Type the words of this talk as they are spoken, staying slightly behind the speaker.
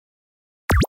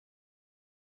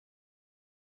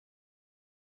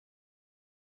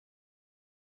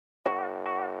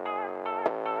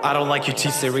I don't like your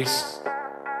T-Series.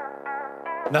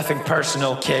 Nothing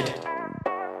personal, kid.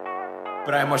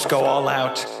 But I must go all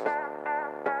out.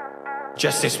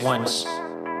 Just this once.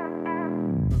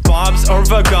 Bob's or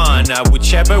Vagana,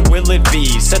 whichever will it be.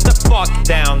 Set the fuck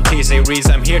down, T-Series,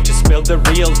 I'm here to spill the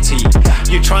real tea.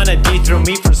 You tryna dethrone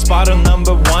me from spot on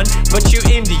number one, but you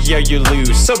in the year you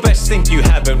lose, so best think you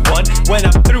haven't won. When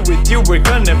I'm through with you, we're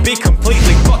gonna be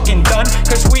completely fucking done,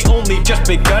 cause we only just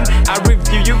begun. I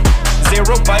review you,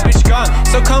 zero vibe is gone.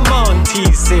 So come on,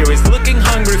 T-Series, looking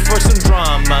hungry for some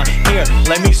drama. Here,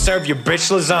 let me serve you bitch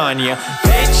lasagna.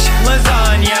 Bitch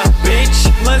lasagna,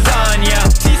 bitch lasagna.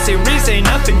 T-Series ain't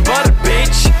nothing but a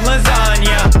bitch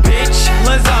lasagna. Bitch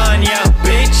lasagna,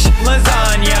 bitch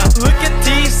lasagna. Look at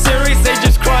T-Series, they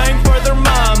just crying for their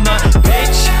mama.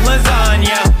 Bitch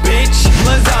lasagna, bitch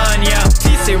lasagna.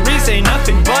 T-Series ain't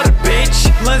nothing but a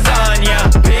bitch lasagna.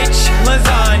 Bitch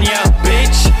lasagna,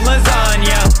 bitch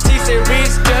lasagna.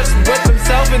 T-Series just whip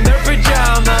himself in their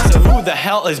pajamas. So who the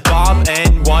hell is Bob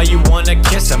and why you wanna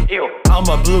kiss him? Ew. I'm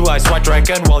a blue-eyed white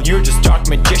dragon while you're just dark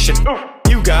magician. Oof.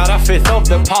 You got a fifth of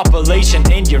the population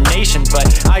in your nation, but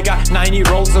I got 9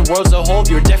 year olds, the world's a whole,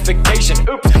 your defecation.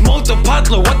 Oops,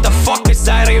 multipatlo, what the fuck is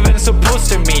that even supposed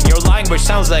to mean? Your language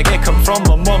sounds like it come from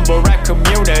a mumble rap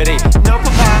community. No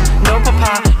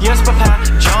papa, yes papa,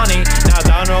 Johnny. Now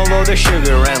download the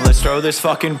sugar and let's throw this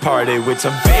fucking party with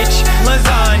some bitch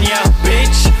lasagna,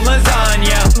 bitch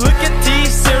lasagna. Look at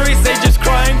T-Series, they just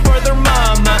crying for their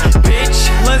mama.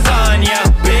 Bitch lasagna,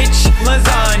 bitch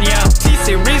lasagna.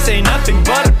 T-Series ain't nothing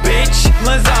but a bitch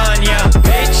lasagna.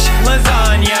 Bitch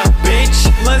lasagna, bitch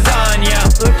lasagna.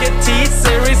 Look at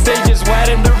T-Series, they just wet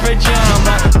in their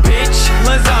pajama. Bitch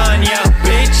lasagna,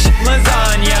 bitch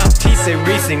lasagna.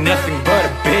 T-Series ain't nothing but a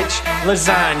bitch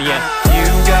lasagna. You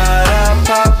got a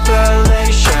popular